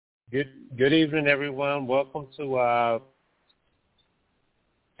Good evening, everyone. Welcome to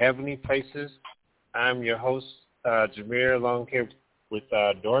Heavenly Places. I'm your host, Jamere, along here with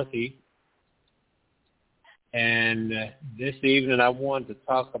Dorothy. And this evening, I wanted to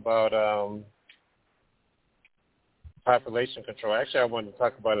talk about population control. Actually, I wanted to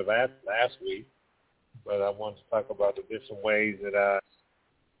talk about it last week, but I wanted to talk about the different ways that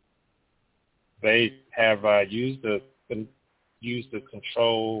they have used to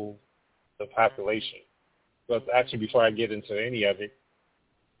control the population. But actually, before I get into any of it,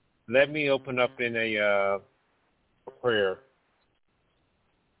 let me open up in a prayer.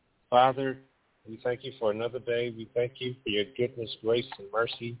 Father, we thank you for another day. We thank you for your goodness, grace, and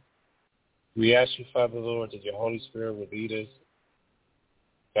mercy. We ask you, Father, Lord, that your Holy Spirit would lead us,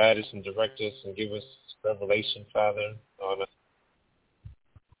 guide us, and direct us, and give us revelation, Father, on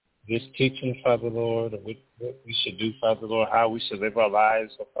this teaching, Father, Lord, of what we should do, Father, Lord, how we should live our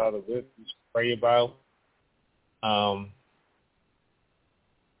lives, so, Father, what we should pray about.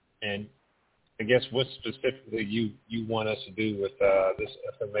 And I guess what specifically you want us to do with this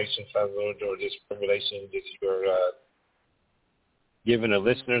information, Father, Lord, or this revelation that you're giving the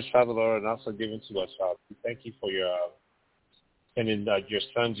listeners, Father, Lord, and also giving to us, Father. We thank you for your sending your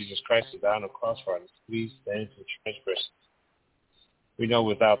Son, Jesus Christ, to die on the cross for us. Please stand for transgression. We know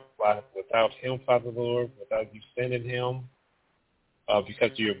without him, Father, Lord, without you sending him,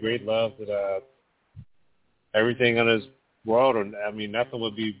 because of your great love, that everything in this world, or nothing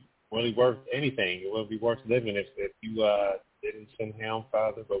would be really worth anything. It would be worth living if you didn't send him,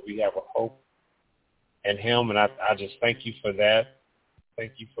 Father. But we have a hope in him, and I just thank you for that.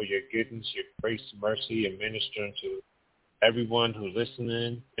 Thank you for your goodness, your grace, mercy, and ministering to everyone who's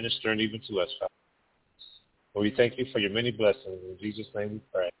listening, ministering even to us, Father. Well, we thank you for your many blessings. In Jesus' name we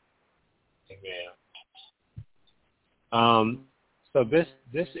pray. Amen. So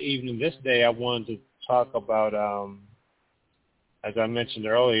this evening, this day, I wanted to talk about, as I mentioned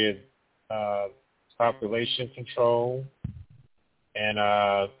earlier, population control and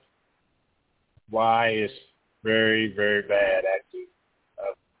why it's very, very bad, actually.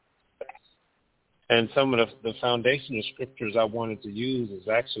 And some of the foundational scriptures I wanted to use is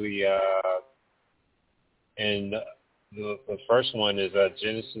actually and the first one is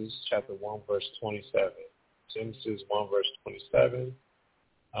Genesis chapter 1, verse 27. Genesis 1, verse 27.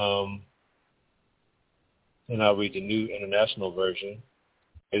 And I'll read the New International Version.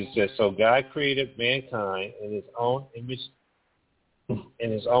 It says, so God created mankind in his own image.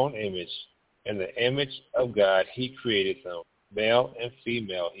 In his own image. In the image of God, he created them. Male and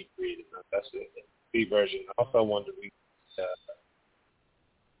female, he created them. That's the B version. Also, I wanted to read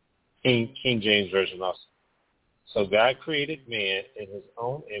King James Version also. So God created man in his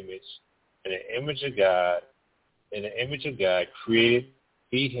own image, in the image of God. In the image of God created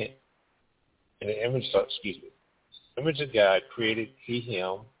he him. In the image of God created he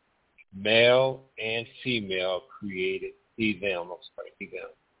him. Male and female created he them. He them.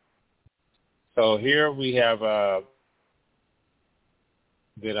 So here we have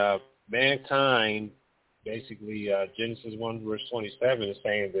that mankind, basically Genesis 1 verse 27 is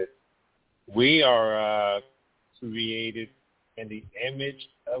saying that we are created in the image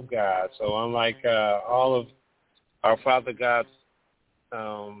of God. So unlike all of our Father God's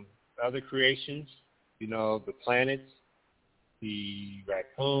other creations, the planets, the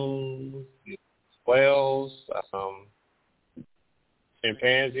raccoons, the whales,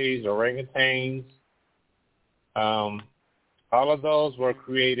 chimpanzees, orangutans, all of those were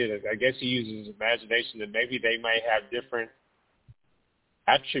created. I guess he uses his imagination that maybe they might have different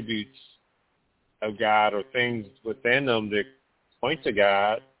attributes of God or things within them that point to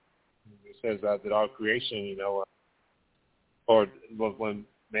God. It says that all creation, or when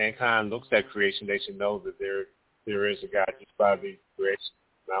mankind looks at creation, they should know that there is a God just by the creation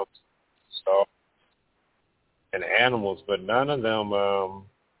of mountains, stars, and animals, but none of them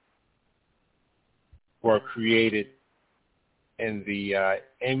were created in the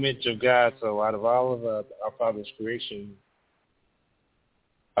image of God. So out of all of our Father's creation,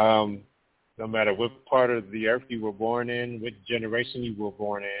 no matter what part of the earth you were born in, what generation you were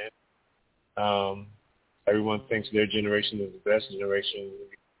born in, everyone thinks their generation is the best generation.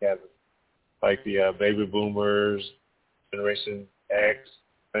 We have like the baby boomers, Generation X,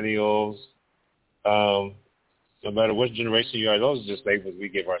 millennials. No matter what generation you are, those are just labels we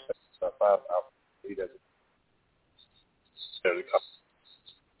give ourselves. He doesn't necessarily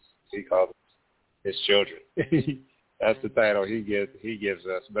call them his children. That's the title he gives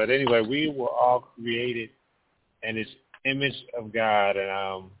us. But anyway, we were all created in this image of God,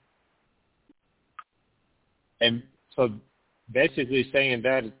 and so basically saying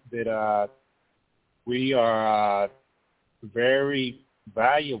that we are very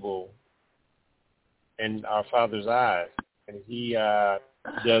valuable in our Father's eyes, and He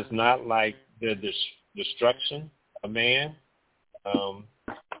does not like the destruction of man,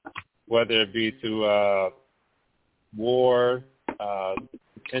 whether it be through war,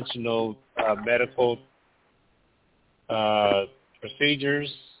 intentional medical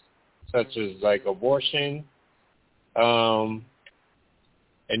procedures such as like abortion, and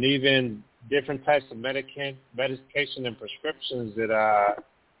even different types of medication and prescriptions that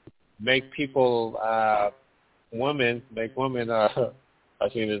make people make women.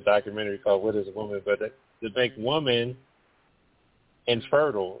 I've seen this documentary called "What Is a Woman," but to make women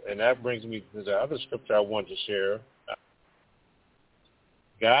infertile, and that brings me to the other scripture I wanted to share.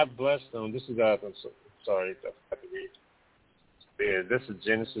 God bless them. This is I'm sorry, I have to read. Yeah, this is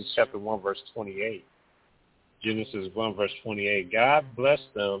Genesis chapter 1, verse 28. Genesis 1, verse 28. God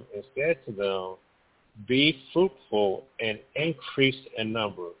blessed them and said to them, "Be fruitful and increase in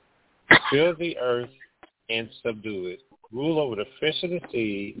number. Fill the earth and subdue it. Rule over the fish of the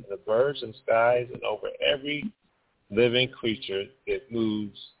sea, and the birds and skies, and over every living creature that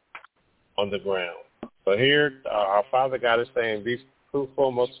moves on the ground." So here, our Father God is saying, be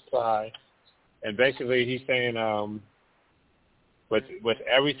fruitful, multiply. And basically he's saying with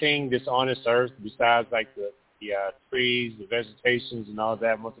everything that's on this earth, besides like the trees, the vegetations and all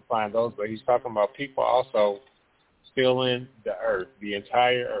that, multiplying those, but he's talking about people also filling the earth, the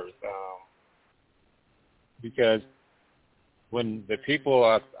entire earth. Because when the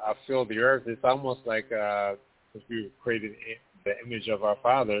people fill the earth, it's almost like if we were created in the image of our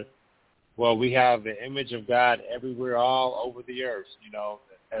Father. Well, we have the image of God everywhere, all over the earth,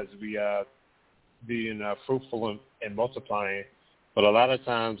 as we being fruitful and multiplying. But a lot of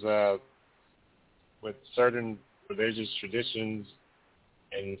times with certain religious traditions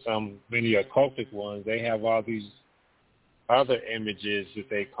and many occultic ones, they have all these other images that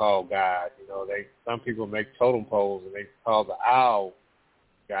they call God. Some people make totem poles and they call the owl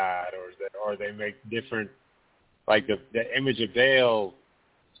God, or they make different, like the image of Baal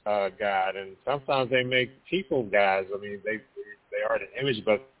God, and sometimes they make people gods. I mean, they are the image,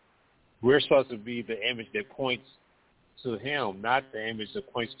 but we're supposed to be the image that points to Him, not the image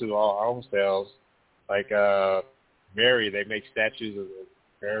that points to our own selves. Like Mary, they make statues of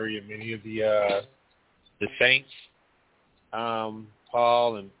Mary and many of the saints,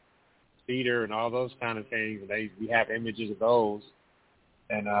 Paul and Peter and all those kind of things. And we have images of those,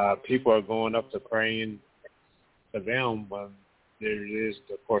 and people are going up to praying to them when there is,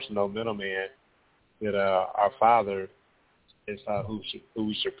 of course, no middleman. That our Father is who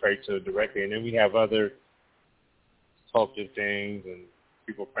we should pray to directly. And then we have other cultic things and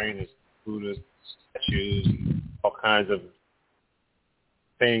people praying to Buddha statues and all kinds of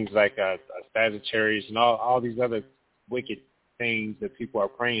things like Sagittarius and all these other wicked things that people are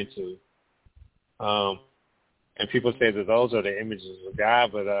praying to. And people say that those are the images of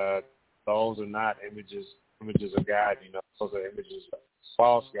God, but those are not images of God. Those are images of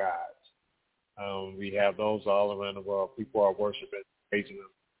false gods. We have those all around the world. People are worshiping, praising them,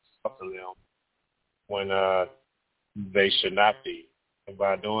 talking them when they should not be. And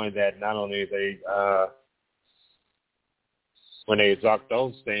by doing that, not only when they exalt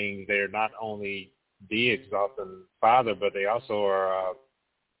those things, they're not only de-exalting Father, but they also are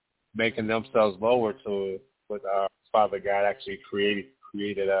making themselves lower to what our Father God actually created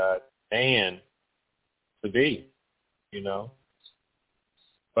man to be,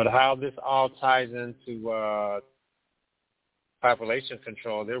 But how this all ties into population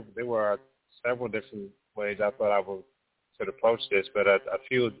control, there were several different ways I thought I could approach this, but a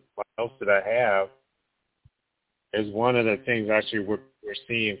few of my notes that I have is one of the things actually we're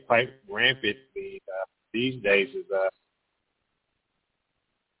seeing quite rampant these days is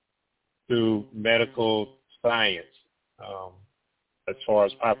through medical science as far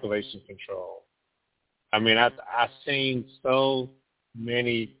as population control. I mean, I've seen so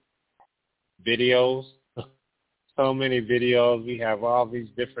many videos, We have all these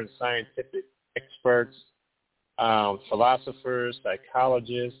different scientific experts, philosophers,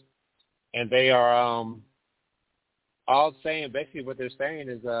 psychologists, and they are all saying, basically what they're saying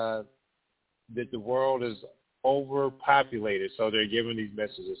is that the world is overpopulated. So they're giving these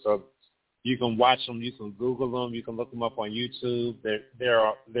messages. So you can watch them, you can Google them, you can look them up on YouTube.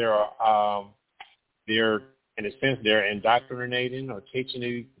 They're in a sense, they're indoctrinating or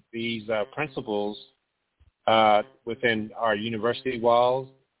teaching these principles within our university walls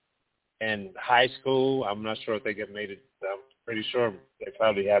and high school. I'm not sure if they get made it. I'm pretty sure they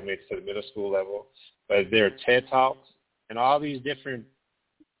probably have made it to the middle school level. But there are TED Talks and all these different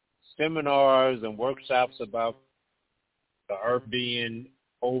seminars and workshops about the earth being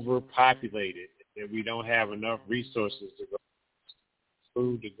overpopulated, that we don't have enough resources to go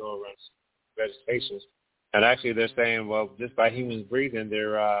food to go around vegetation. And actually they're saying, well, just by humans breathing,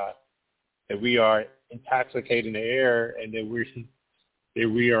 that we are intoxicating the air, and that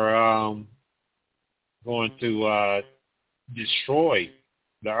we are going to destroy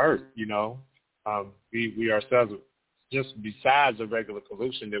the earth, we ourselves, just besides the regular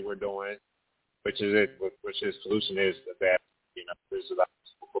pollution that we're doing, which is pollution is the bad, there's a lot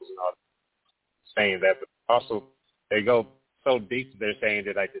of schools and all saying that, but also they go so deep, they're saying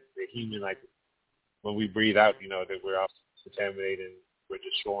that like the human, like when we breathe out, that we're also contaminating, we're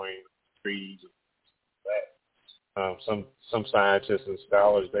destroying trees and that. Some scientists and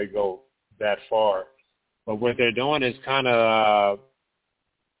scholars, they go that far, but what they're doing is kind of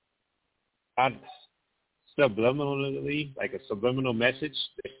subliminally, like a subliminal message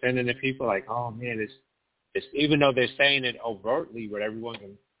they're sending to people, like, oh man, it's even though they're saying it overtly where everyone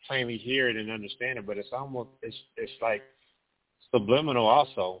can plainly hear it and understand it, but it's almost it's like subliminal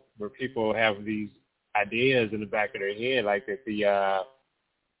also, where people have these ideas in the back of their head, like that the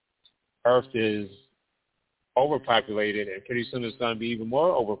earth is overpopulated, and pretty soon it's going to be even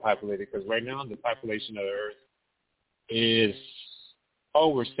more overpopulated, because right now the population of the earth is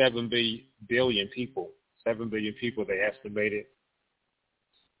over 7 billion people. 7 billion people, they estimated,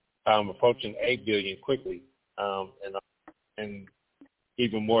 approaching 8 billion quickly, and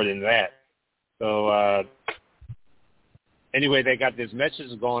even more than that. So anyway, they got this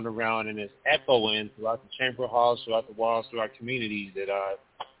message going around, and it's echoing throughout the chamber halls, throughout the walls, throughout communities that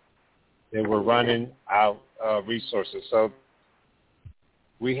we're running out of resources. So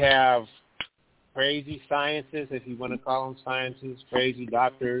we have crazy scientists, if you want to call them scientists, crazy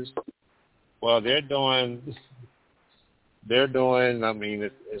doctors. Well, they're doing, I mean,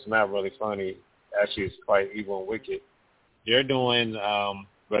 it's not really funny. Actually, it's quite evil and wicked. They're doing,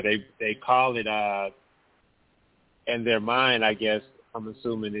 but they call it, in their mind, I guess, I'm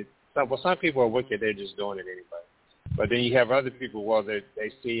assuming it, well, some people are wicked, they're just doing it anyway. But then you have other people, well, they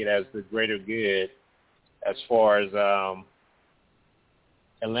see it as the greater good as far as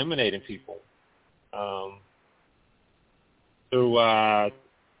eliminating people through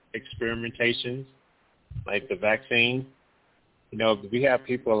experimentations, like the vaccine. We have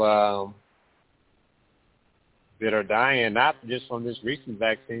people that are dying, not just from this recent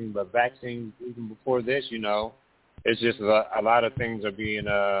vaccine, but vaccines even before this, It's just a lot of things are being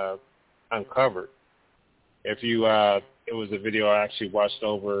uncovered. If you, it was a video I actually watched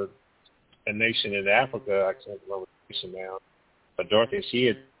over a nation in Africa. I can't remember the nation now, but Dorothy, she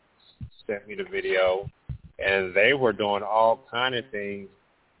had sent me the video, and they were doing all kind of things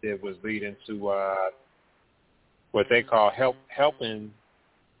that was leading to what they call helping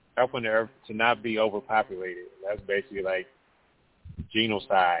the earth to not be overpopulated. That's basically like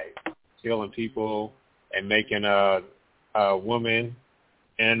genocide, killing people and making a woman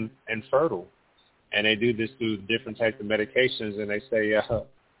infertile. And they do this through different types of medications, and they say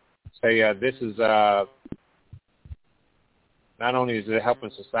this is not only is it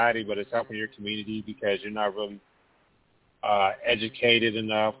helping society, but it's helping your community, because you're not really educated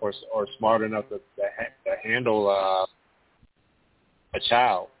enough or smart enough to handle a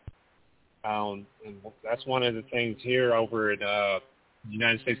child. And that's one of the things here over in the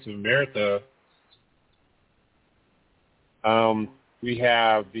United States of America. We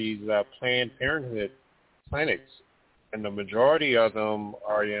have these Planned Parenthood clinics, and the majority of them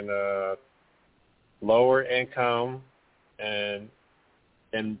are in lower income and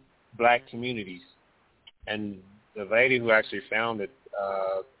black communities. And the lady who actually founded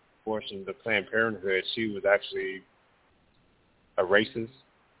portion of the Planned Parenthood, she was actually a racist.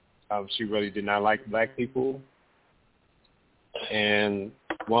 She really did not like black people. And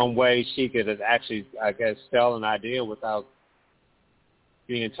one way she could actually, I guess, sell an idea without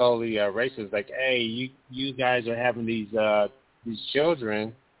being totally racist, like, hey, you guys are having these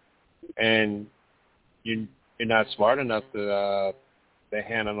children, and you're not smart enough to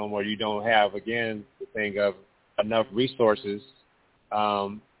handle them, or you don't have, again, the thing of enough resources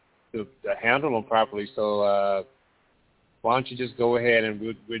to handle them properly. So why don't you just go ahead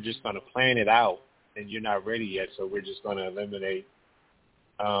and we're just going to plan it out, and you're not ready yet, so we're just going to eliminate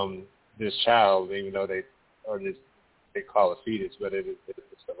this child, even though they call it fetus, but it's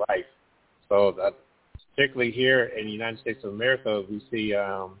a life. So particularly here in the United States of America, we see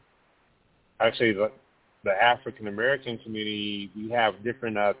actually the African American community. We have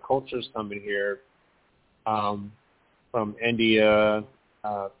different cultures coming here from India,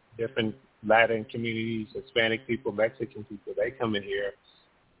 different Latin communities, Hispanic people, Mexican people, they come in here,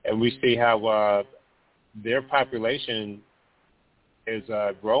 and we see how their population is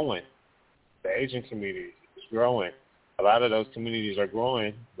growing. The Asian community is growing. A lot of those communities are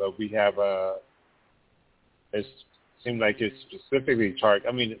growing, but we have it seems like it's specifically targeted.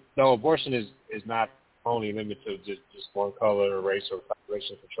 I mean, no, abortion is not only limited to just one color or race or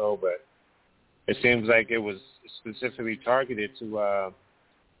population control, but it seems like it was specifically targeted to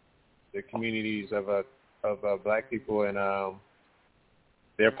the communities of Black people, and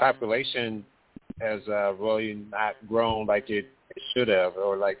their population has really not grown like it should have,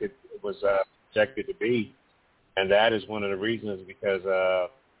 or like it was projected to be, and that is one of the reasons, because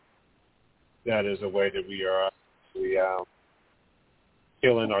that is a way that we are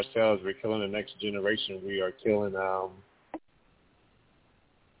killing ourselves. We're killing the next generation. We are killing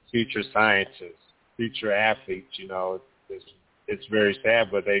future scientists, future athletes. You know, it's very sad,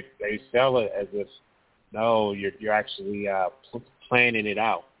 but they sell it as if, no, you're actually planning it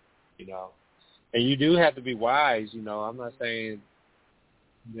out. You know, and you do have to be wise. You know, I'm not saying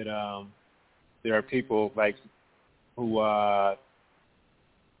that there are people like who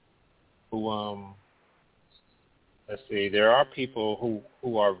let's see, there are people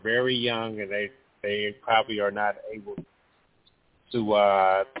who are very young, and they probably are not able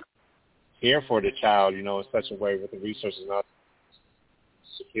to care for the child, you know, in such a way with the resources not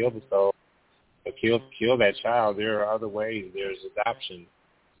to kill the soul, to kill that child. There are other ways. There's adoption.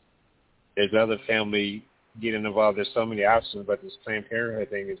 There's other family getting involved. There's so many options, but this Planned Parenthood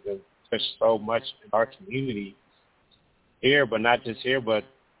thing has been pushed so much in our community here, but not just here, but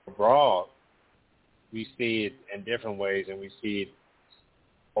abroad. We see it in different ways, and we see it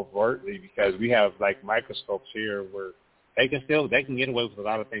overtly, because we have like microscopes here where they can get away with a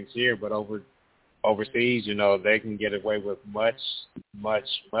lot of things here, but overseas, you know, they can get away with much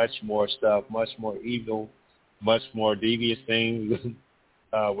more stuff, much more evil, much more devious things.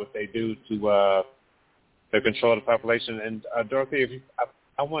 What they do to control the population. And Dorothy,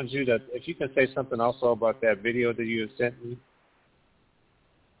 I want you to, if you can say something also about that video that you had sent me.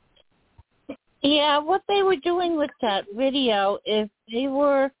 Yeah, what they were doing with that video is they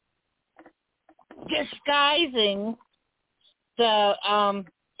were disguising the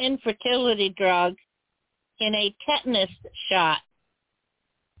infertility drug in a tetanus shot.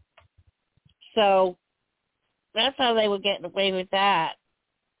 So that's how they were getting away with that.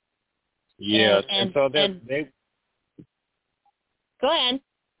 Yeah, and so they go ahead.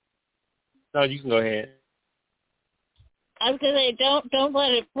 No, you can go ahead. I was going to say, don't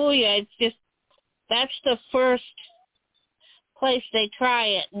let it fool you. It's just, that's the first place they try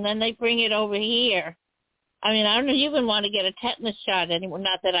it, and then they bring it over here. I mean, I don't even want to get a tetanus shot anymore.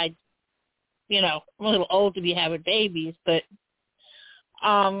 Not that I'm a little old to be having babies, but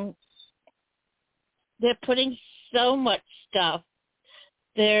they're putting so much stuff.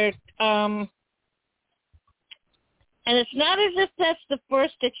 They're and it's not as if that's the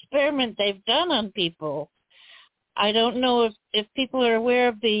first experiment they've done on people. I don't know if people are aware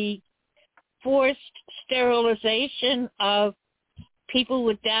of the forced sterilization of people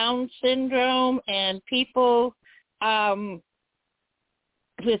with Down syndrome and people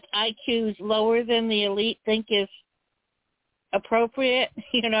with IQs lower than the elite think is appropriate,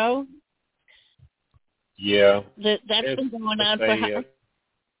 you know? Yeah. That's been going on for...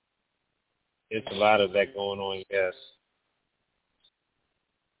 It's a lot of that going on, yes.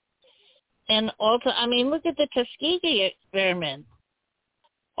 And also, I mean, look at the Tuskegee experiment.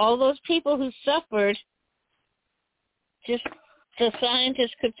 All those people who suffered, just the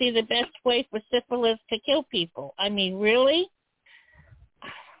scientists could see the best way for syphilis to kill people. I mean, really?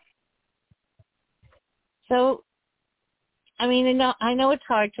 So, I mean, I know it's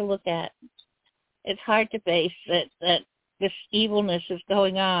hard to look at. It's hard to base that this evilness is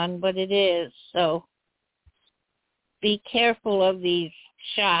going on, but it is. So be careful of these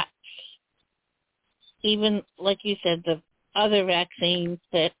shots. Even, like you said, the other vaccines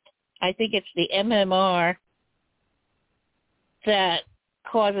that I think it's the MMR that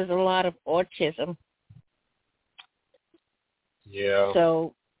causes a lot of autism. Yeah.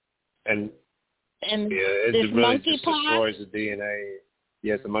 So, and this it really just monkeypox destroys the DNA.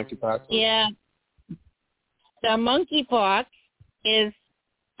 Yes, the monkeypox. Yeah. The monkeypox is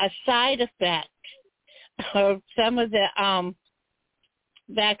a side effect of some of the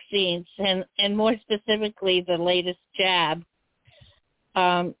vaccines, and more specifically the latest jab.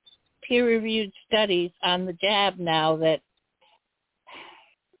 Peer-reviewed studies on the jab now that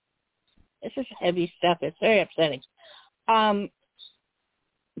this is heavy stuff. It's very upsetting. The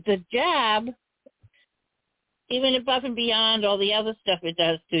jab, even above and beyond all the other stuff it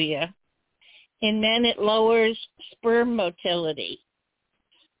does to you, In men, it lowers sperm motility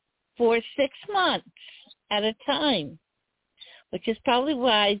for 6 months at a time, which is probably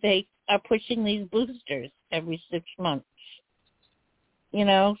why they are pushing these boosters every 6 months.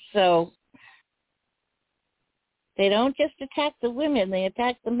 So they don't just attack the women, they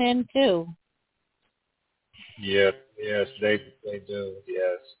attack the men too. Yes, they do,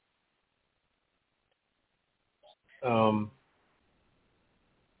 yes.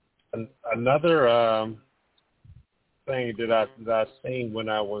 Another thing that I seen when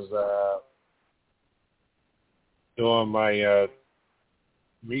I was doing my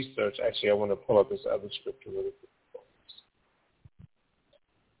research, actually I want to pull up this other scripture really quick.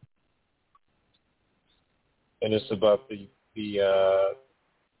 And it's about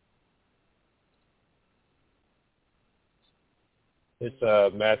it's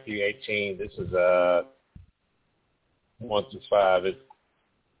Matthew 18. This is 1 through 5. It's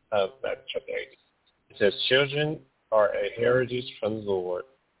Matthew chapter 8. It says, "Children are a heritage from the Lord,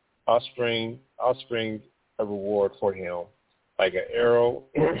 offspring a reward for him, like an arrow."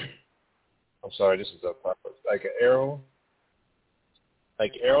 I'm sorry, this is a proper. Like arrows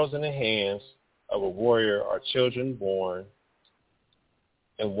in the hands of a warrior are children born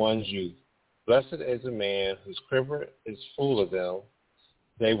in one's youth. Blessed is a man whose quiver is full of them.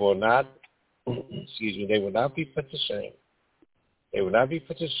 They will not, they will not be put to shame. They will not be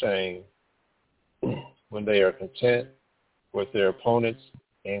put to shame when they are content with their opponents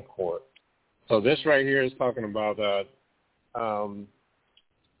in court. So this right here is talking about,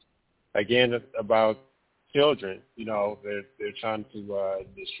 again, about children. They're trying to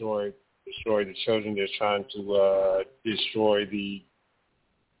destroy the children. They're trying to destroy the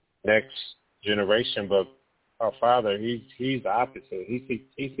next generation. But our Father, he's the opposite.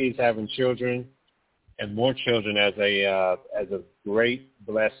 He sees having children and more children as a great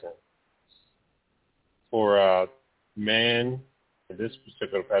blessing for man in this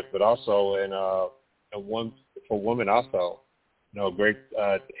particular path, but also for women also. Great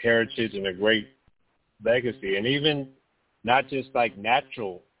heritage and a great legacy, and even not just like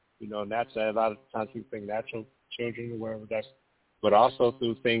natural. Natural. A lot of times people think natural children or whatever but also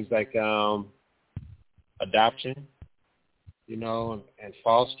through things like adoption, and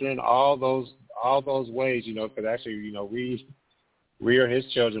fostering, all those ways, because actually, we are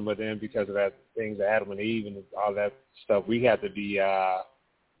his children, but then because of that things, Adam and Eve and all that stuff, we have to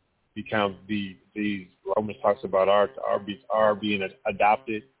become the Romans talks about our being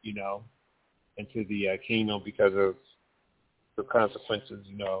adopted, into the kingdom because of the consequences,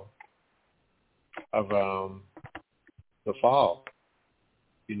 of the fall.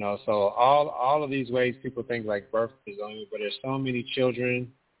 So all of these ways people think like birth is only, but there's so many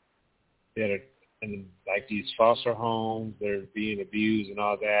children that are in like these foster homes, they're being abused and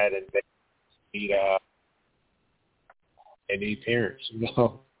all that, and they need parents,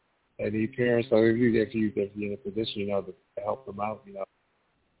 They need parents. So if you're in a position, to help them out,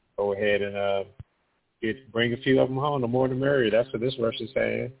 go ahead and bring a few of them home. The more the merrier. That's what this verse is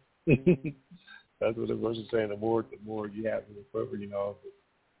saying. That's what the verse is saying. The more you have in the quiver,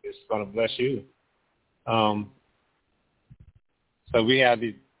 it's going to bless you. So we had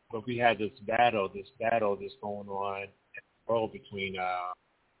this battle that's going on in the world between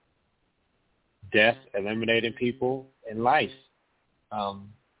death, eliminating people, and life,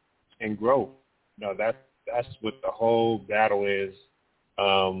 and growth. That's what the whole battle is.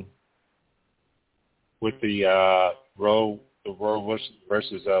 With the Roe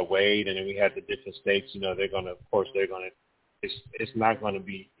versus Wade, and then we had the different states. It's not going to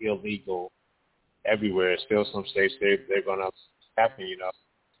be illegal everywhere. Still, some states they're going to happen.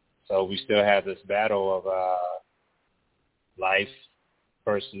 So we still have this battle of life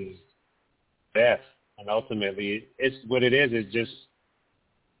versus death, and ultimately, it's what it is. It's just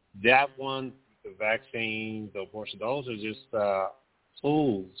that one, the vaccine, the abortion. Those are just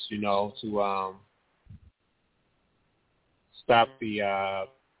tools, to stop the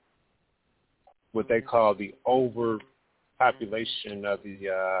what they call the overpopulation of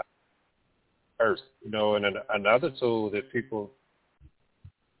the earth. And another tool that people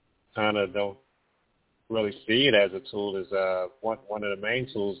kind of don't really see it as a tool is one of the main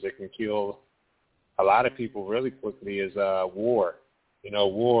tools that can kill a lot of people really quickly is war.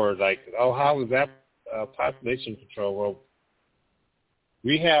 War, like, how is that population control? Well,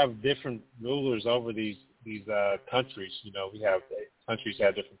 we have different rulers over these countries. We have countries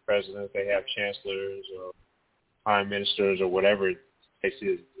have different presidents. They have chancellors or prime ministers or whatever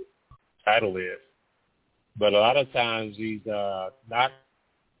the title is. But a lot of times these I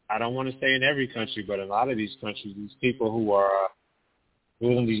don't want to say in every country, but in a lot of these countries, these people who are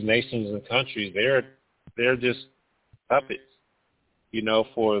ruling these nations and countries, they're just puppets,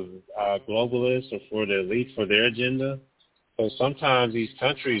 for globalists or for the elite for their agenda. So sometimes these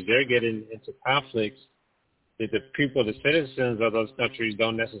countries, they're getting into conflicts that the people, the citizens of those countries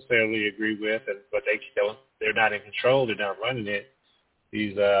don't necessarily agree with, but they're not in control, they're not running it.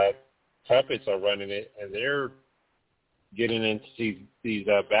 These puppets are running it, and they're getting into these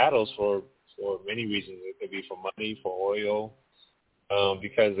battles for many reasons. It could be for money, for oil,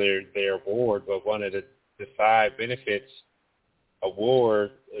 because they're bored. But one of the five benefits of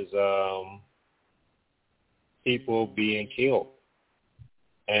war is people being killed.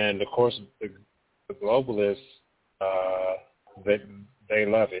 And of course, the globalists, they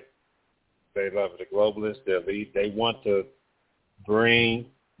love it. They love it. The globalists, the elite, they want to bring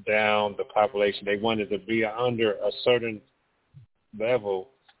down the population. They want it to be under a certain level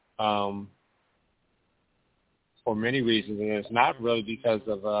for many reasons, and it's not really because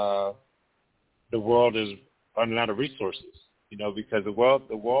of the world is running out of resources. Because the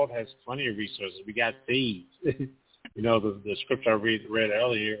world has plenty of resources. We got seeds. The scripture I read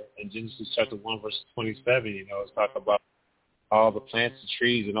earlier in Genesis chapter 1, verse 27. It's talking about all the plants and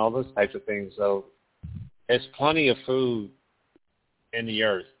trees and all those types of things. So there's plenty of food in the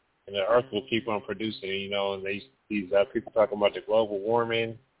earth, and the earth will keep on producing. And these people talking about the global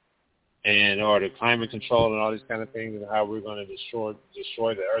warming or the climate control and all these kind of things, and how we're going to destroy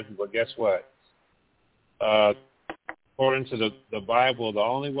the earth. But guess what? According to the Bible, the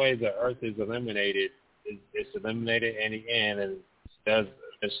only way the earth is eliminated is it's eliminated in the end, and it does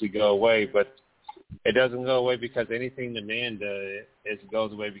eventually go away. But it doesn't go away because anything the man does. It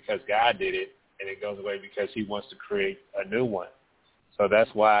goes away because God did it, and it goes away because he wants to create a new one. So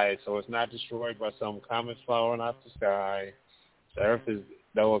that's why. So it's not destroyed by some comet falling out the sky. The earth is,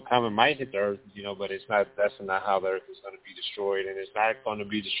 though a comet might hit the earth, but it's not. That's not how the earth is going to be destroyed, and it's not going to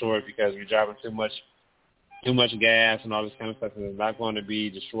be destroyed because we're driving too much gas and all this kind of stuff, and it's not going to be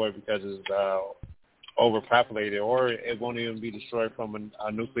destroyed because it's overpopulated, or it won't even be destroyed from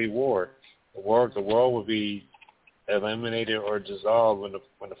a nuclear war. The world will be eliminated or dissolved when the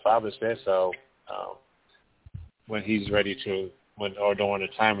Father says so, when He's ready to, or during the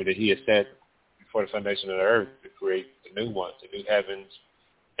time that He has set before the foundation of the earth to create the new ones, the new heavens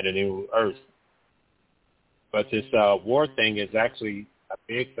and the new earth. But this war thing is actually a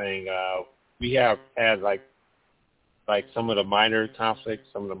big thing. We have had like some of the minor conflicts,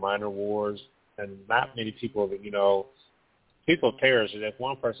 some of the minor wars, and not many people people perish. If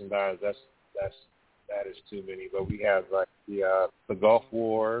one person dies, that is too many. But we have like the Gulf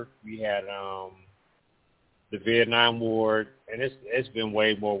War, we had the Vietnam War, and it's been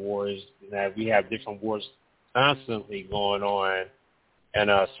way more wars than that. We have different wars constantly going on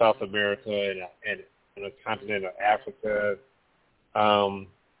in South America and the continent of Africa.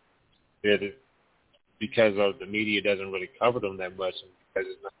 Because of the media doesn't really cover them that much, and because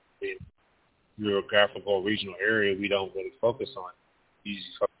it's not in geographical regional area, we don't really focus on. We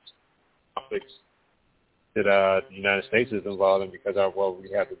usually focus on conflicts that the United States is involved in because we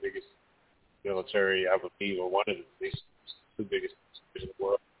have the biggest military, I believe, or one of the two biggest in the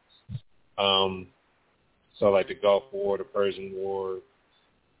world. So like the Gulf War, the Persian War,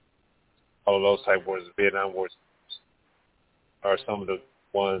 all of those type wars, the Vietnam Wars are some of the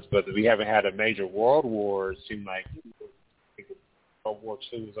ones, but we haven't had a major world war. It seemed like World War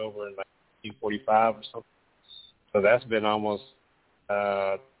II was over in like 1945 or something. So that's been almost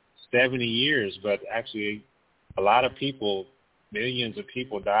 70 years, but actually a lot of people, millions of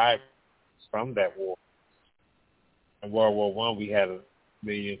people died from that war. In World War I, we had 1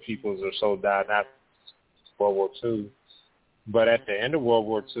 million people or so died, not World War II. But at the end of World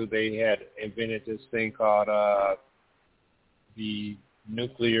War II, they had invented this thing called the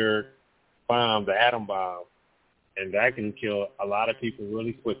nuclear bomb, the atom bomb, and that can kill a lot of people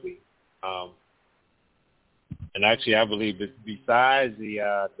really quickly. And actually, I believe that besides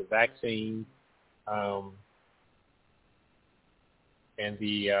the vaccine and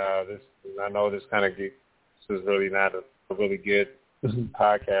this, I know this is really not a really good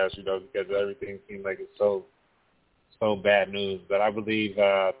podcast, because everything seems like it's so bad news. But I believe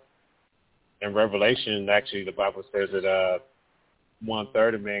in Revelation, actually, the Bible says that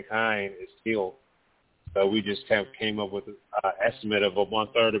 1/3 of mankind is killed. So we just came up with an estimate of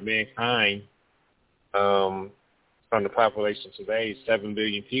 1/3 of mankind from the population today, 7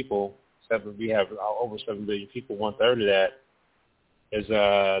 billion people. We have over 7 billion people. 1/3 of that is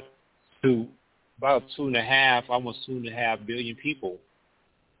about 2.5, almost 2.5 billion people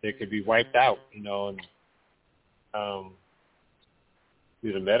that could be wiped out. And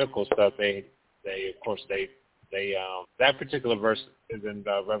through the medical stuff, they They that particular verse is in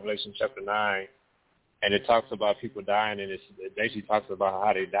Revelation chapter 9, and it talks about people dying, and it basically talks about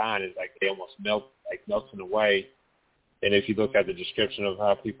how they die, and it's like they almost melting away. And if you look at the description of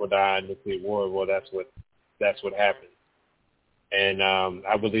how people die in nuclear war, well, that's what happened. And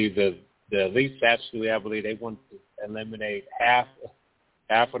I believe the elites absolutely, I believe they want to eliminate half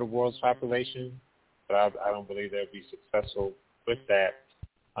of the world's population, but I don't believe they'll be successful with that.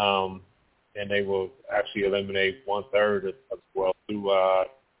 And they will actually eliminate 1/3 of the world through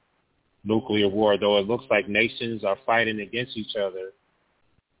nuclear war, though it looks like nations are fighting against each other,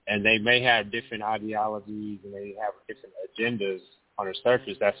 and they may have different ideologies and they have different agendas on the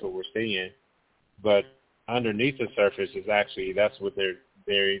surface. That's what we're seeing, but underneath the surface is actually that's what they are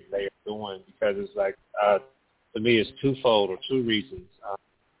doing, because it's like to me it's twofold or two reasons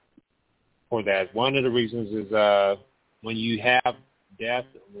for that. One of the reasons is when you have death,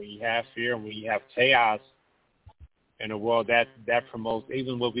 when you have fear, when you have chaos in the world, that promotes,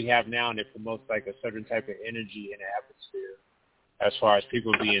 even what we have now, and it promotes like a certain type of energy in the atmosphere, as far as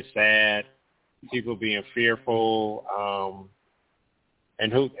people being sad, people being fearful,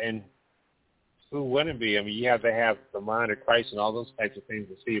 and who wouldn't be? I mean, you have to have the mind of Christ and all those types of things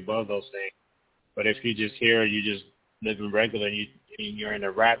to see above those things. But if you just here, you just living regular, and you're in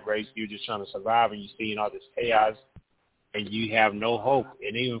a rat race, you're just trying to survive, and you're seeing all this chaos, and you have no hope.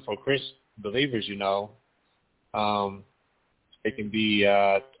 And even for Christian believers, it can be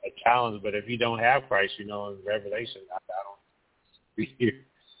a challenge. But if you don't have Christ, in Revelation, I don't be here.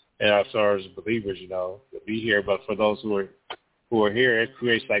 And as far as believers, to be here. But for those who are here, it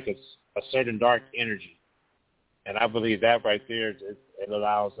creates like a certain dark energy. And I believe that right there, it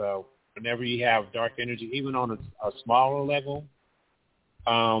allows, whenever you have dark energy, even on a smaller level,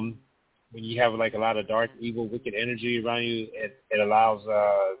 when you have like a lot of dark, evil, wicked energy around you, it allows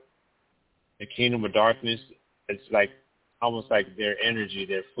the kingdom of darkness. It's like almost like their energy,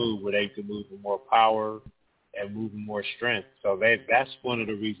 their food, where they can move with more power and move with more strength. So that's one of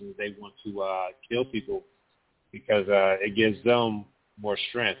the reasons they want to kill people, because it gives them more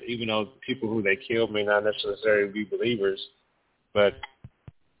strength. Even though the people who they kill may not necessarily be believers, but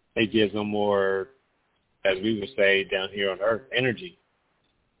it gives them more, as we would say down here on earth, energy.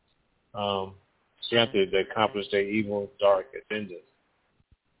 Strength to accomplish their evil, dark agendas.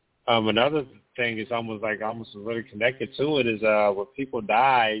 Another thing is almost really connected to it is when people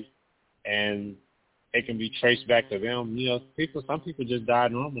die, and it can be traced back to them. Some people just die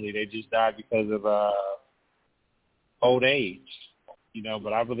normally. They just die because of old age.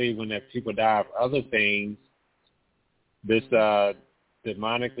 But I believe when people die of other things, this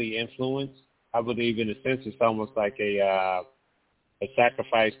demonically influenced, I believe in a sense it's almost like a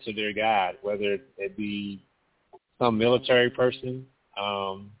sacrifice to their God, whether it be some military person,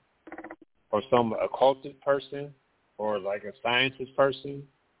 or some occulted person, or like a scientist person,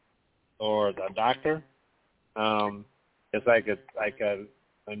 or a doctor. It's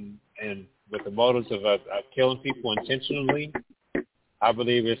and with the motives of killing people intentionally, I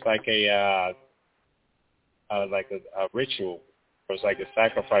believe it's like a ritual, or it's like a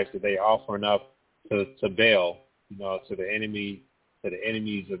sacrifice that they offering up to Baal, to the enemy. To the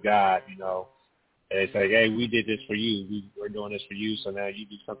enemies of God, and it's like, hey, we did this for you. We're doing this for you, so now you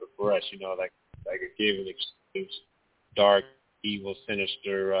do something for us, like a given excuse, dark, evil,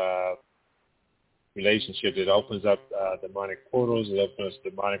 sinister relationship that opens up demonic portals, it opens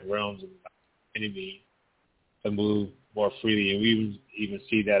demonic realms and enemy to move more freely. And we even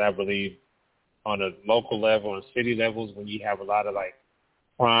see that, I believe, on a local level and city levels, when you have a lot of like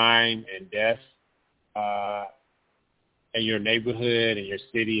crime and death in your neighborhood and your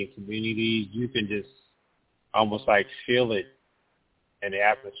city and communities, you can just almost like feel it in the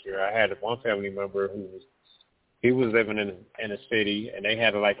atmosphere. I had one family member he was living in a city, and they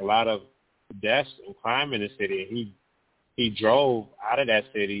had like a lot of deaths and crime in the city. And he drove out of that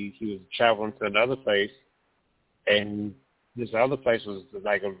city. He was traveling to another place, and this other place was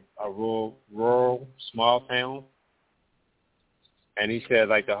like a rural small town. And he said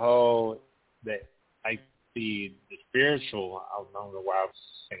like the spiritual, I don't know why I was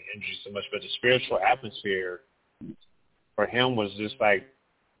saying energy so much, but the spiritual atmosphere for him was just like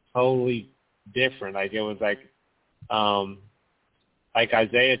totally different. Like it was like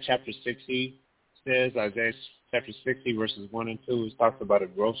Isaiah chapter 60 says, Isaiah chapter 60 verses 1 and 2, it talks about a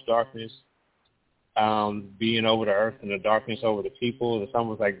gross darkness being over the earth and the darkness over the people. It's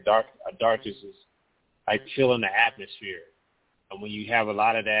almost like darkness is like chilling the atmosphere. And when you have a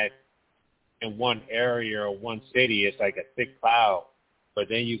lot of that in one area or one city, it's like a thick cloud. But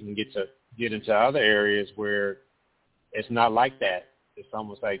then you can get into other areas where it's not like that. it's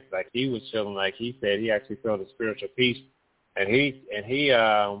almost like he was feeling, like he said, he actually felt a spiritual peace, and he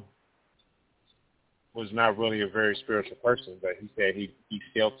was not really a very spiritual person, but he said he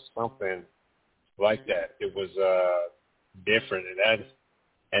felt something like that. It was different,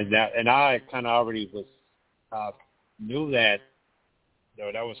 and I kind of already was knew that. You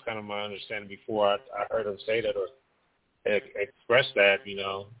know, that was kind of my understanding before I heard him say that or express that. You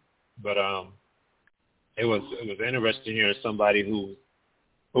know, but it was interesting hearing somebody who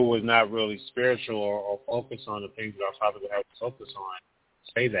was not really spiritual or focused on the things that our Father would have to focus on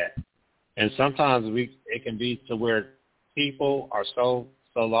say that. And sometimes it can be to where people are so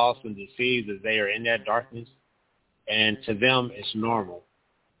lost and deceived that they are in that darkness, and to them it's normal.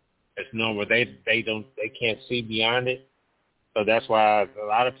 It's normal. They can't see beyond it. So that's why a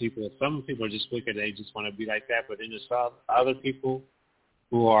lot of people, some people are just wicked. They just want to be like that. But then there's other people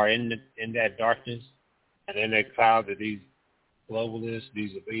who are in that darkness and in that cloud that these globalists,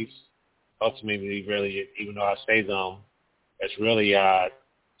 these elites, ultimately really, even though I say them, it's really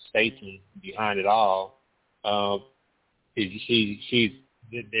Satan behind it all. They're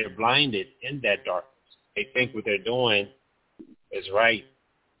blinded in that darkness. They think what they're doing is right,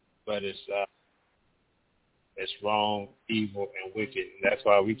 but it's wrong, evil, and wicked. And that's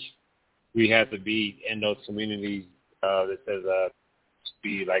why we have to be in those communities that says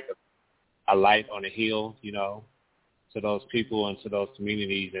be like a light on a hill, you know, to those people and to those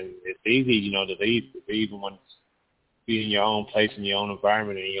communities. And it's easy, you know, to leave and want to be in your own place, in your own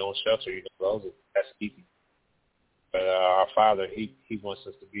environment, in your own shelter. You know, that's easy. But our Father, he wants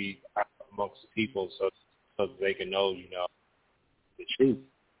us to be amongst the people so that they can know, you know, the truth.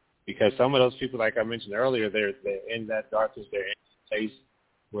 Because some of those people, like I mentioned earlier, they're in that darkness. They're in a place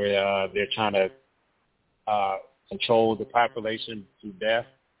where they're trying to control the population through death,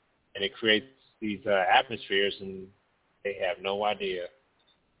 and it creates these atmospheres, and they have no idea.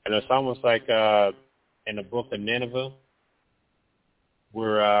 And it's almost like in the book of Nineveh,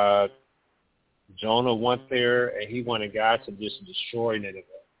 where Jonah went there, and he wanted God to just destroy Nineveh.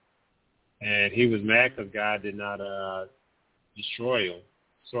 And he was mad because God did not destroy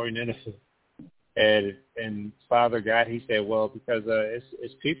Nineveh. And Father God, he said, well, because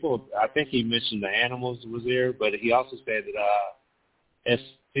it's people. I think he mentioned the animals was there, but he also said that it's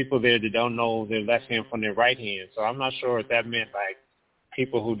people there that don't know their left hand from their right hand. So I'm not sure if that meant like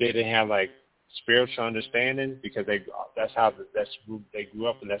people who didn't have like spiritual understanding because they grew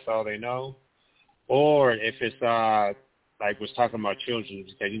up and that's all they know, or if it's like was talking about children,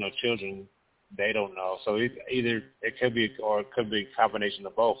 because you know children, they don't know. So it could be a combination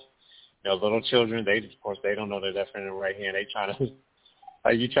of both. You know, little children, they don't know their left hand and right hand. They trying to,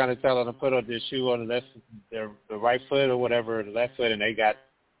 like you trying to tell them to put on their shoe on the right foot or whatever, the left foot, and they got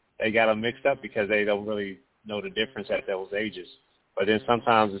them mixed up because they don't really know the difference at those ages. But then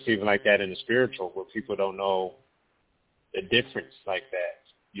sometimes it's even like that in the spiritual, where people don't know the difference like that.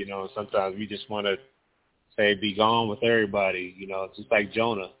 You know, sometimes we just want to say, be gone with everybody, you know, just like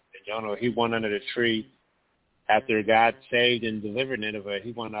Jonah. And Jonah, he went under the tree after God saved and delivered Nineveh.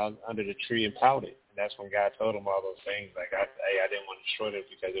 He went out under the tree and pouted. And that's when God told him all those things. Like, I didn't want to destroy them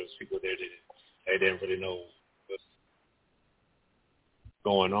because there was people there that they didn't really know what's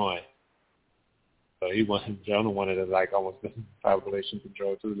going on. So Jonah wanted to like almost population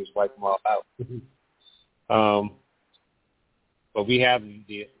control too, just wipe them all out. But we have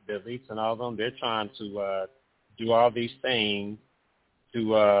the elites and all of them. They're trying to do all these things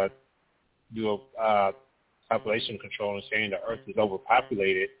to do a population control and saying the earth is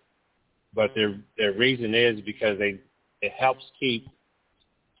overpopulated. But their reason is because it helps keep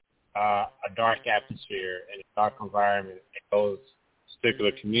a dark atmosphere and a dark environment in those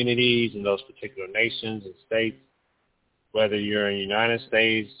particular communities and those particular nations and states, whether you're in the United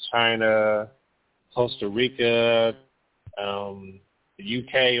States, China, Costa Rica, the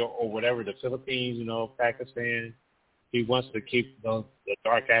UK or whatever, the Philippines, you know, Pakistan. He wants to keep the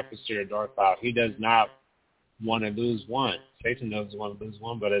dark atmosphere dark out. He does not want to lose one. Satan doesn't want to lose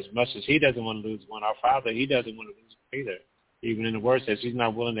one, but as much as he doesn't want to lose one, our Father, he doesn't want to lose one either. Even in the word says he's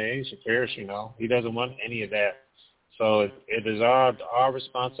not willing that any should perish, you know. He doesn't want any of that. So it is our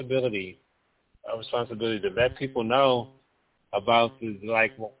responsibility to let people know about why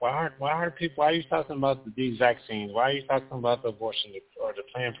are you talking about these vaccines? Why are you talking about the abortion or the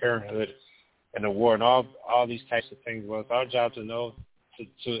Planned Parenthood and the war and all these types of things? Well, it's our job to know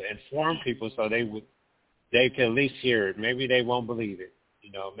to inform people so they can at least hear it. Maybe they won't believe it,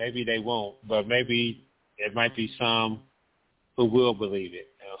 you know. Maybe they won't, but maybe it might be some who will believe it,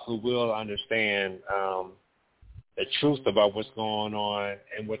 who will understand the truth about what's going on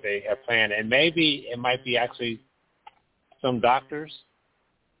and what they have planned. And maybe it might be actually some doctors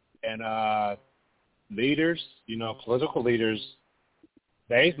and leaders, political leaders,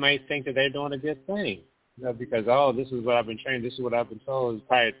 they might think that they're doing a good thing, because, this is what I've been trained, this is what I've been told. It's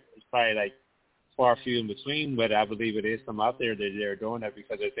probably like far few in between, but I believe it is some out there that they're doing that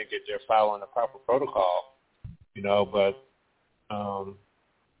because they think that they're following the proper protocol, but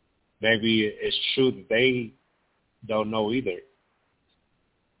maybe it's true that they don't know either.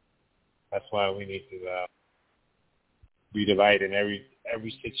 That's why we need to be the light in every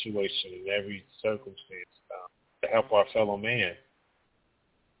situation, in every circumstance, to help our fellow man.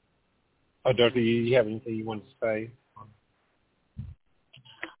 Oh, Dorothy, you have anything you want to say?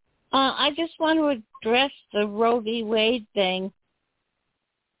 I just want to address the Roe v. Wade thing.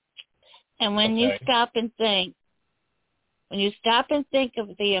 And when you stop and think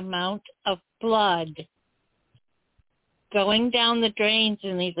of the amount of blood going down the drains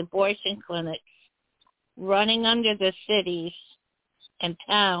in these abortion clinics, running under the cities and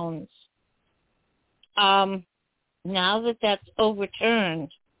towns, now that that's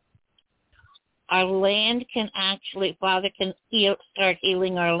overturned, our land Father can start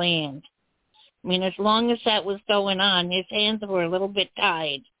healing our land. I mean, as long as that was going on, his hands were a little bit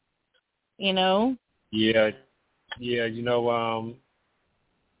tied, Yeah,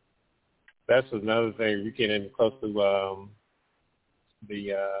 that's another thing. We get in close to the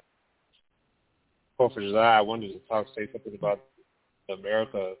 4th of July. I wanted to say something about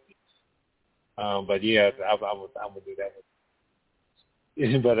America, but yeah, I would do that.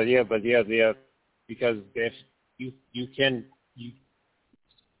 but yeah. Because if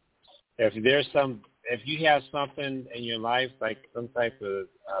you have something in your life, like some type of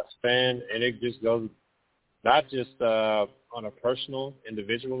spin, and it just goes not just on a personal,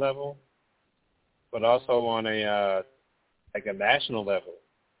 individual level, but also on a national level.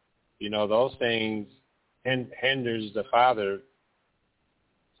 Those things hinders the Father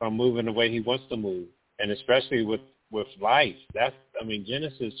from moving the way he wants to move, and especially with life.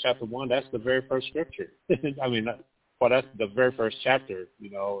 Genesis chapter 1, that's the very first scripture. That's the very first chapter,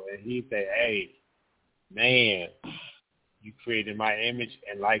 and he said, hey, man, you created my image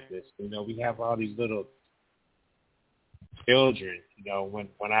and likeness. We have all these little children.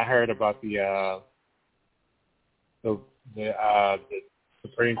 When I heard about the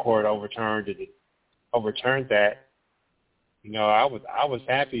Supreme Court overturned that, I was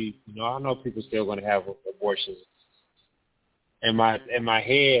happy. I know people still going to have abortions. In my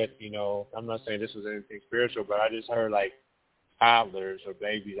head, I'm not saying this was anything spiritual, but I just heard like toddlers or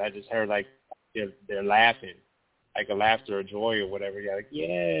babies. I just heard like they're laughing, like a laughter or joy or whatever. Yeah, like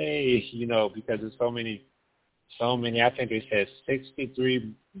yay, because there's so many. I think they said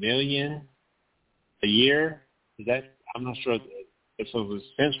 63 million a year. Is that? I'm not sure if it was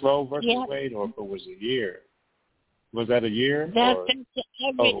since Roe versus Wade or if it was a year. Was that a year? That's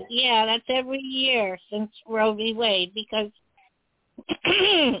every year since Roe v. Wade, because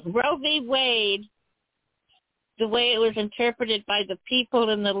Roe v. Wade, the way it was interpreted by the people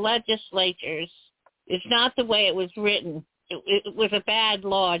in the legislatures, is not the way it was written. It was a bad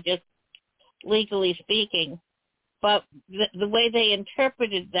law, just legally speaking. But the way they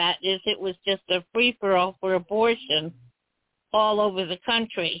interpreted that is it was just a free-for-all for abortion all over the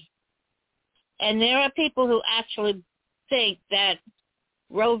country. And there are people who actually think that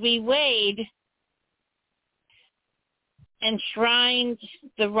Roe v. Wade enshrined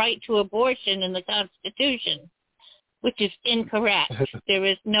the right to abortion in the Constitution, which is incorrect. There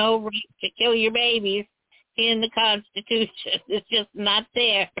is no right to kill your babies in the Constitution. It's just not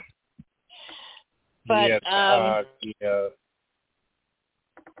there. But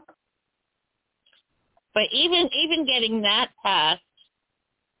but even getting that passed,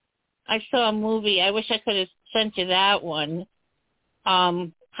 I saw a movie. I wish I could have sent you that one.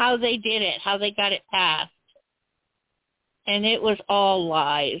 How they did it, how they got it passed. And it was all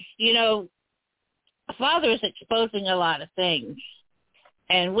lies. Father is exposing a lot of things,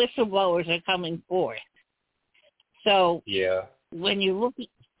 and whistleblowers are coming forth. So when you look at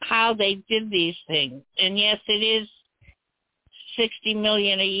how they did these things, and yes, it is $60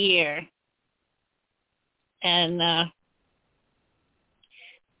 million a year, and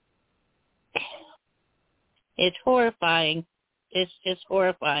it's horrifying. It's just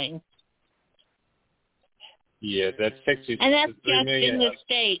horrifying. Yeah, that's 60. And that's just in the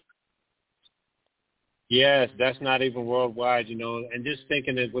States. Yes, that's not even worldwide, And just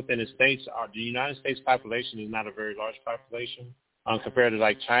thinking that within the States, the United States population is not a very large population compared to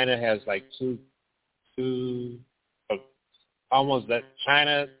like China has like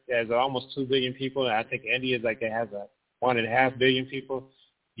China has almost 2 billion people, and I think India is like it has 1.5 billion people.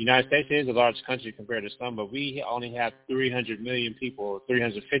 the United States is a large country compared to some, but we only have 300 million people, or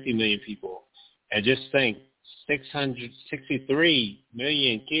 350 million people. And just think, 663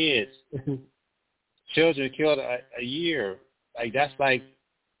 million kids, children killed a year. Like, that's like,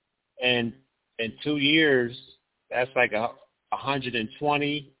 and in 2 years, that's like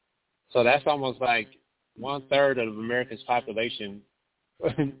 120. So that's almost like 1/3 of America's population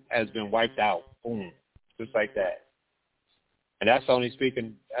has been wiped out. Boom, just like that. And that's only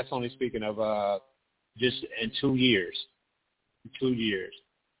speaking of just in 2 years. 2 years,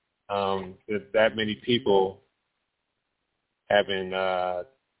 that many people have been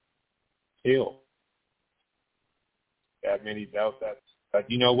killed. That many. But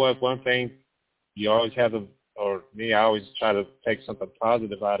you know what? One thing you always have to, or me, I always try to take something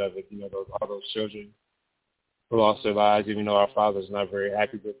positive out of it. You know, all those children who lost their lives, even though our Father's not very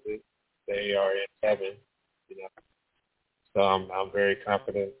happy with it, they are in heaven. You know, so I'm very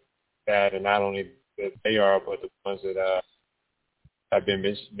confident that, and not only that they are, but the ones that have been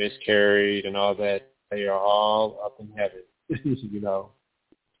miscarried and all that, they are all up in heaven. You know,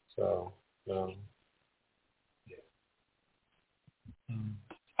 so yeah.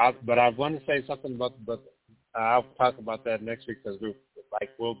 But I want to say something about, but I'll talk about that next week because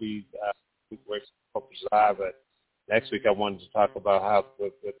we'll be 4th of July. But next week I wanted to talk about how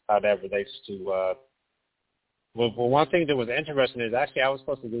that relates to. Well, one thing that was interesting is actually I was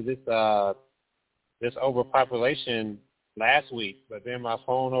supposed to do this overpopulation last week, but then my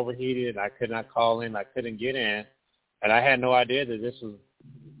phone overheated. I could not call in. I couldn't get in, and I had no idea that this was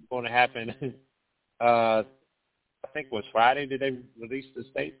going to happen. I think it was Friday did they release the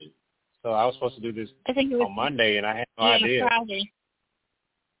statement. So I was supposed to do this on Monday, and I had no idea. Friday.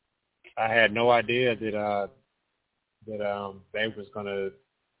 I had no idea that they was going to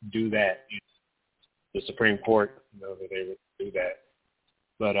do that. The Supreme Court, that they would do that.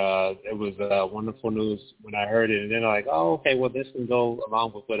 But it was wonderful news when I heard it, and then I'm like, oh, okay, well, this can go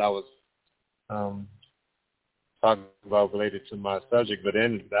along with what I was talking about related to my subject. But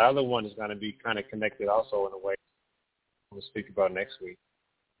then the other one is going to be kind of connected also in a way we'll speak about next week.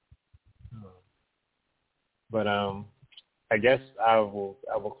 But I guess I will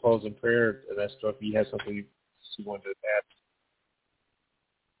close in prayer. That's if you have something you wanted to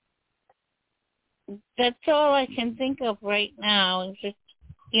add. That's all I can think of right now. It's just,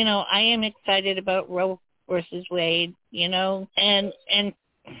 I am excited about Roe versus Wade, and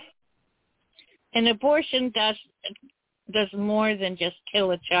abortion does more than just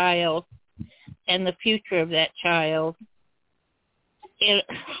kill a child and the future of that child. It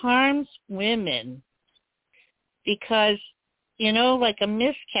harms women because, like a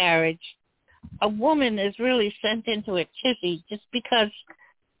miscarriage, a woman is really sent into a tizzy just because,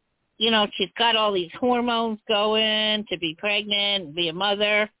 she's got all these hormones going to be pregnant and be a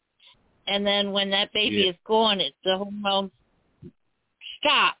mother. And then when that baby is gone, the hormones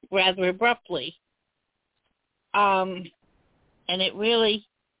stop rather abruptly. And it really,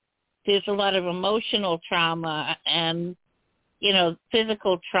 there's a lot of emotional trauma and,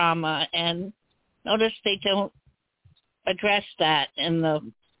 physical trauma. And notice they don't address that in the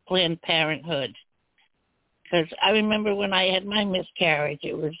Planned Parenthood. Because I remember when I had my miscarriage,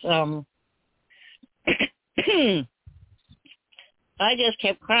 it was, I just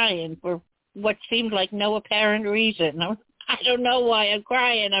kept crying for what seemed like no apparent reason. I don't know why I'm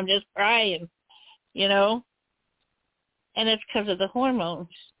crying. I'm just crying, And it's because of the hormones.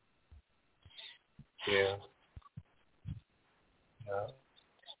 Yeah.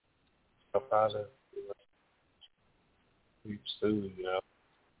 My father, we sued,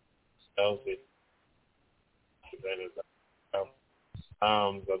 knows it.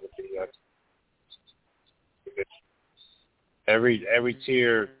 Every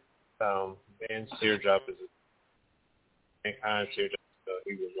tear, man's teardrop is a mankind teardrop. So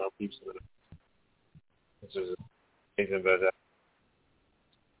he was not keeps it. This is amazing, but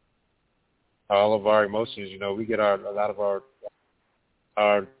all of our emotions, we get a lot of our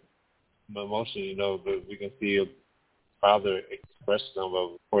emotions, that we can feel Father express them. But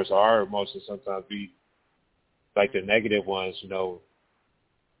of course, our emotions sometimes be like the negative ones,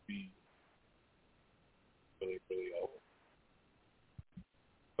 be really, really over.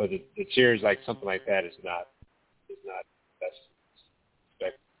 But the tears, like something like that, is not.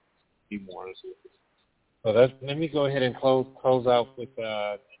 That's be more honest with it. So let me go ahead and close out with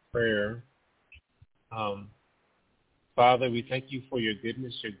prayer. Father, we thank you for your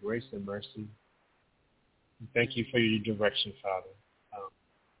goodness, your grace, and mercy. We thank you for your direction, Father.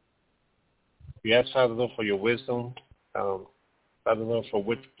 We ask, Father, Lord, for your wisdom. Father, Lord, for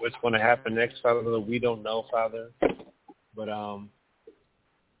what's going to happen next, Father, Lord, we don't know, Father. But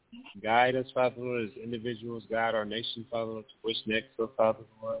Guide us, Father Lord, as individuals. Guide our nation, Father Lord, to which next, Father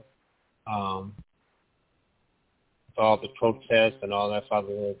Lord. With all the protests and all that, Father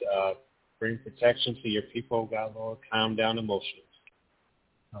Lord, bring protection to your people, God, Lord. Calm down emotions.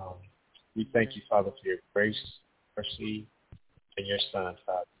 We thank you, Father, for your grace, mercy, and your Son,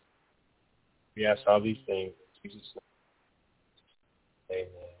 Father. We ask all these things in Jesus' name.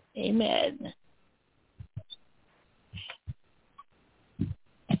 Amen. Amen.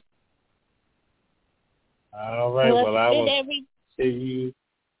 All right. Well, I will see you.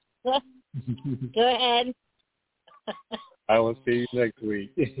 Go ahead. I will see you next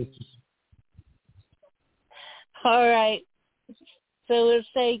week. All right. So we'll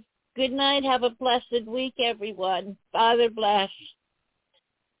say good night. Have a blessed week, everyone. Father bless.